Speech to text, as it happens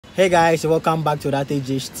Hey guys, welcome back to That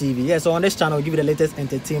TV. Yeah, so on this channel, we give you the latest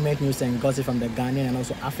entertainment news and gossip from the Ghanaian and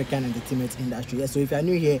also African entertainment industry. Yeah, so if you're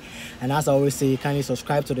new here, and as I always say, kindly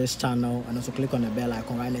subscribe to this channel and also click on the bell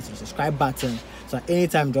icon right next to the subscribe button. So at any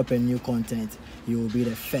time drop a new content, you will be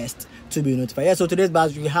the first to be notified. Yeah, so today's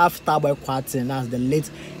batch we have Starboy Quartin, that's the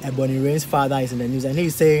late Ebony Rain's father, is in the news, and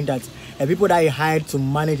he's saying that the people that he hired to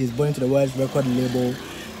manage his going to the world record label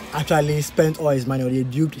actually spent all his money, or they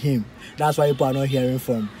duped him. That's why people are not hearing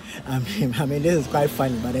from him. I mean, this is quite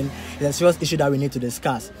funny, but then it's a serious issue that we need to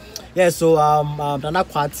discuss. Yeah, so Nana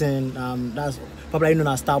Quartin, that's probably known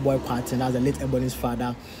as Starboy Quartin, that's the late Ebony's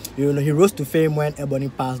father. You know, he rose to fame when Ebony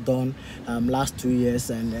passed on last 2 years,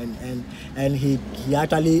 and he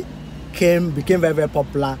actually became very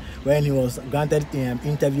popular when he was granted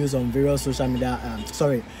interviews on various social media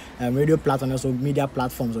radio platforms, also media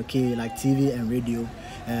platforms, okay, like TV and radio,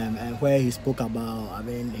 and where he spoke about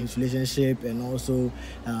his relationship and also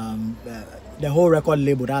the whole record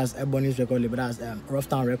label, that's Ebony's record label, that's Rough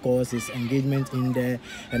Town Records, his engagement in there,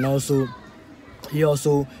 and also he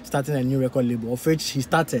also started a new record label, of which he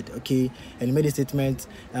started, okay, and he made a statement.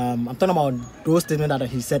 I'm talking about those statements that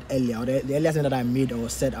he said earlier, or the earlier statement that I made or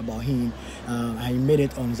said about him. He made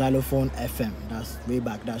it on Xylophone FM. That's way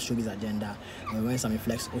back. That Showbiz Agenda when Sammy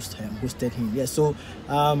Flex hosted him. Yeah, so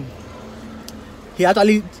he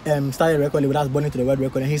actually started a record label, that's Born Into the World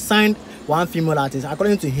Record, and he signed one female artist.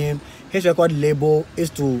 According to him, his record label is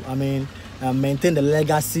to, maintain the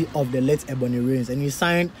legacy of the late Ebony Rains, and he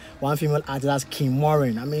signed one female artist, that's Kim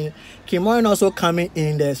Morin. Kim Morin also coming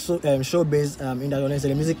in the showbiz industry,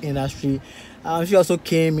 the music industry. She also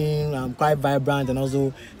came in quite vibrant and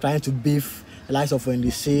also trying to beef the likes of Wendy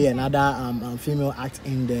Shea and other female acts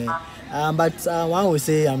in there. But one would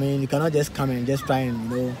say, you cannot just come and just try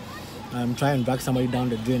and try and drag somebody down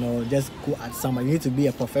the drain or just go at somebody. You need to be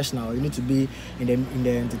a professional. You need to be in the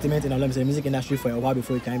entertainment and the music industry for a while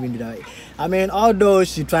before you can even do that. Although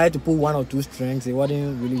she tried to pull one or two strings, it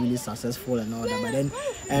wasn't really successful and all that. But then,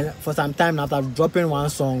 and for some time after dropping one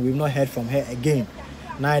song, we've not heard from her again.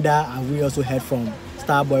 Neither have we also heard from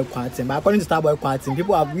Starboy Quartin. But according to Starboy Quartin,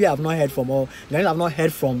 we have not heard from, or they have not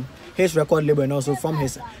heard from his record label and also from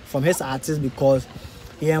his artists, because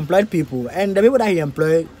he employed people, and the people that he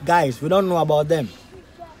employed, guys, we don't know about them.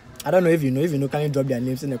 I don't know if you know. If you know, can you drop their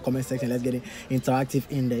names in the comment section? Let's get it interactive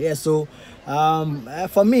in there. Yeah. So,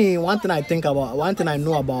 for me, one thing I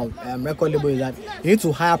know about record label is that you need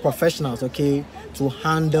to hire professionals, okay, to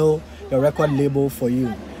handle your record label for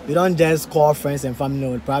you. You don't just call friends and family,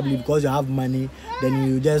 or probably because you have money, then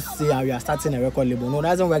you just say you are starting a record label. No, it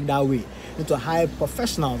doesn't work that way. You need to hire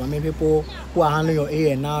professionals. People who are handling your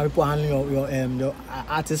A&R, people handling your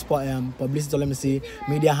artist publicity, let me see,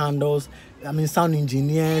 media handles, sound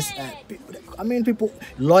engineers, people,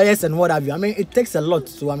 lawyers and what have you. It takes a lot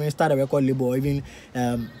to start a record label or even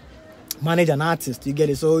manage an artist, you get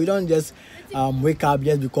it? So you don't just wake up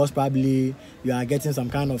just because probably you are getting some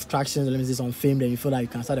kind of traction, let me say some fame, then you feel like you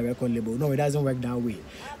can start a record label. No, it doesn't work that way.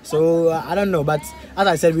 So I don't know, but as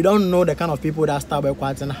I said, we don't know the kind of people that Starboy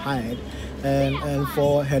Quartin hired, and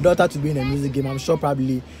for her daughter to be in a music game, I'm sure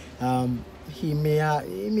probably he may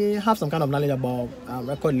have some kind of knowledge about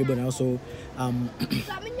record label and also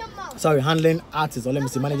handling artists, or let me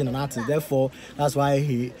say managing an artist. Therefore, that's why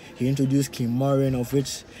he introduced Kim Morin, of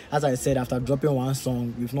which, as I said, after dropping one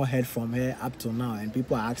song, we've not heard from her up to now, and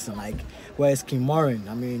people are asking like, where is Kim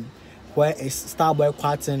Morin? Where is Starboy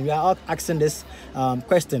Quartin? We are all asking this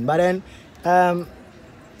question. But then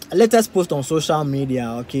latest post on social media,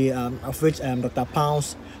 okay, of which Dr.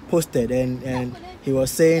 Pounce posted, and he was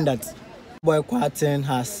saying that Boy Quartin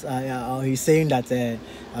has, he's saying that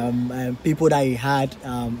people that he had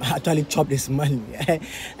actually chopped his money.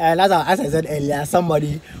 And as I said earlier,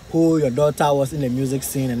 somebody who your daughter was in the music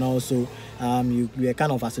scene, and also you were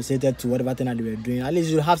kind of associated to whatever thing that they were doing. At least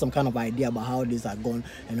you have some kind of idea about how these are gone,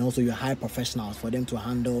 and also you hire professionals for them to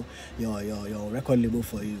handle your record label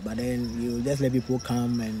for you. But then you just let people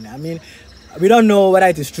come, and we don't know whether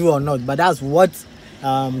it is true or not, but that's what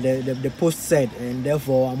the post said, and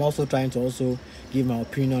therefore I'm also trying to also give my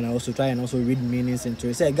opinion. I also try and also read meanings into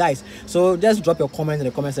it. Say, guys, so just drop your comments in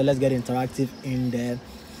the comments and let's get interactive in there.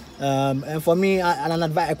 And for me,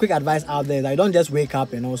 a quick advice out there is that you don't just wake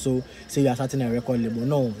up and also say you are starting a record label.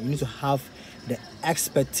 No, you need to have the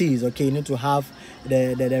expertise, okay? You need to have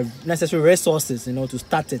the necessary resources, to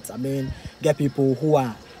start it. Get people who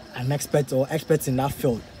are an expert or experts in that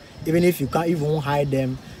field. Even if you can't even hire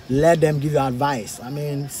them, let them give you advice.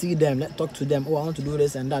 See them, talk to them. Oh, I want to do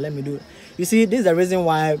this and that, let me do it. You see, this is the reason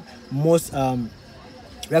why most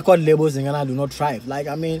record labels in Ghana do not thrive. Like,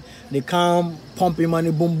 I mean, they come pumping money,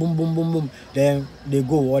 boom, boom, boom, boom, boom, then they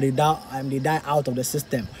go, or they die out of the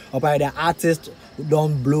system, or by the artists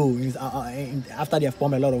don't blow after they have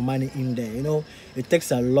pumped a lot of money in there. You know, it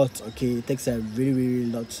takes a lot. Okay, it takes a really, really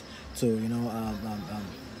lot to, you know,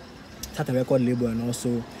 start a record label and also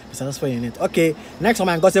be successful in it. Okay, next on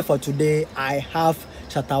my gossip for today, I have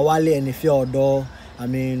Shatta Wale and Efia Odo. I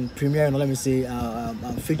mean, premiering, or let me say,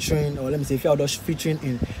 featuring, or let me say, Efia Odo featuring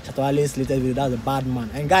in Shatta Wale's latest video. That's a bad man.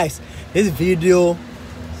 And guys, this video,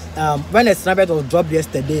 when the snippet was dropped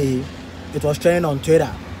yesterday, it was trending on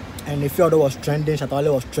Twitter, and Efia Odo was trending, Shatta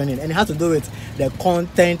Wale was trending, and it has to do with the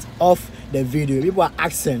content of the video. People are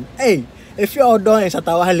asking, hey, Efia Odo and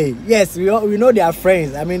Shatta Wale, yes, we know they are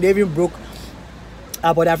friends. I mean, they even broke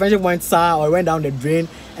up, but their friendship went sour or went down the drain,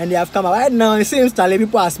 and they have come out. Right now, it seems that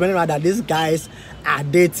people are spending around that these guys are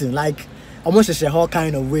dating, like almost a whole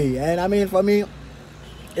kind of way. And I mean, for me,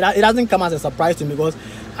 it doesn't come as a surprise to me, because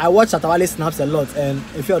I watch Shatta Wale snaps a lot, and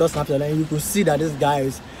Efia Odo snaps a lot, and you could see that these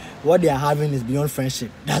guys, what they are having is beyond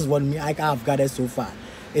friendship. That's what I have gathered so far.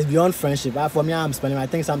 It's beyond friendship. For me, I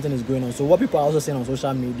think something is going on. So what people are also saying on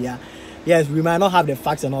social media, yes, we might not have the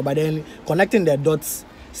facts and all, but then connecting the dots,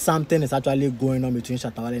 something is actually going on between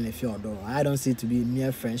Shatta Wale and Efia Odo. I don't see it to be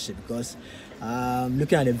mere friendship, because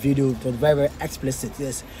looking at the video, it was very, very explicit.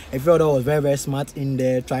 Yes, Efia Odo was very, very smart in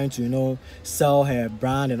there, trying to, you know, sell her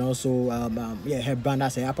brand, and also her brand,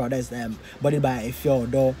 that's her apparel, that's bodied by Efia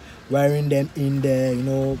Odo, wearing them in there, you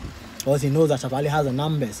know, because he knows that Shatta Wale has the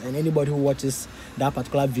numbers, and anybody who watches that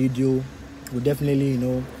particular video will definitely, you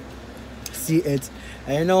know, see it.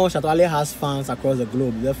 And you know, Shatta Wale has fans across the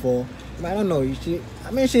globe, therefore, I don't know,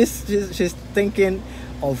 she's thinking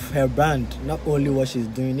of her brand, not only what she's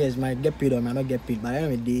doing. Yes, might get paid or might not get paid, but at the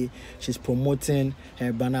end of the day, she's promoting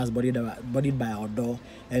her brand as bodied by Odo.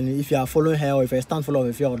 And if you are following her, or if you're a stand follower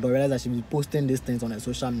of Efia Odo, realize that she'll be posting these things on a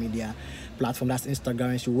social media platform, that's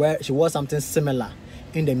Instagram, and she wore something similar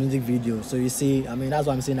in the music video. So you see, I mean, that's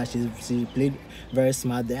why I'm saying that she played very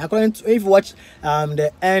smart there. According to, if you watch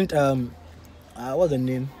the end, what's the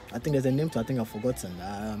name? I think there's a name to, I think I've forgotten.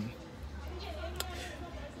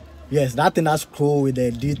 Yes, that thing that's cool with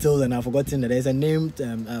the details, and I've forgotten that there's a name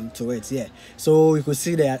to it. Yeah, so you could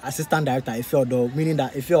see the assistant director Efia Odo, meaning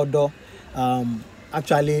that Efia Odo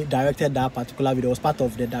actually directed that particular video, was part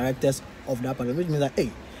of the directors of that particular, which means that, hey,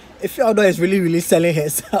 Efia Odo is really, really selling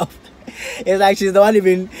herself. It's like she's the one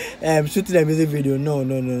even shooting the music video. No.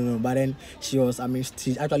 But then she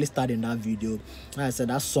actually starred in that video. Like I said,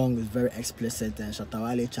 that song is very explicit, and Shatta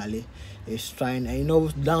Wale Charlie is trying, and you know,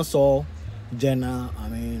 dancehall genre, I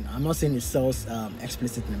mean, I'm not saying it sells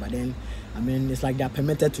explicitly, but then, I mean, it's like they're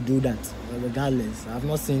permitted to do that regardless. I've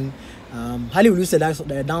not seen highly would you say that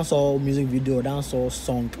the dancehall music video, dancehall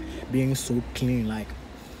song being so clean. Like,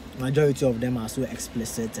 majority of them are so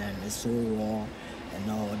explicit and it's so raw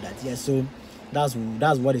and all that. Yeah, so that's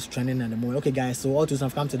what is trending at the moment. Okay guys, so all to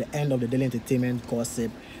have come to the end of the daily entertainment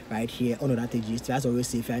gossip right here on Odate. As always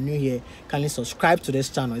say, if you are new here, kindly subscribe to this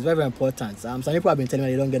channel. It's very, very important. Some people have been telling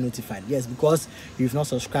me they don't get notified. Yes, because you've not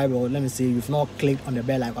subscribed, or let me say you've not clicked on the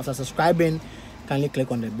bell icon. After subscribing, kindly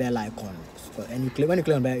click on the bell icon, and when you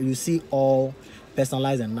click on the bell, you see all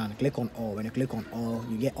personalized and none. Click on all. When you click on all,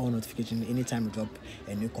 you get all notifications anytime we drop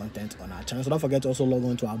a new content on our channel. So don't forget to also log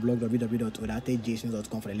on to our blog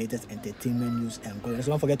www.odatejations.com for the latest entertainment news and content.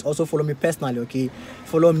 So don't forget to also follow me personally. Okay,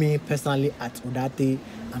 follow me personally at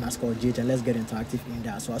Odate_JH, and let's get interactive in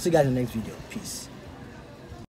there. So I'll see you guys in the next video. Peace.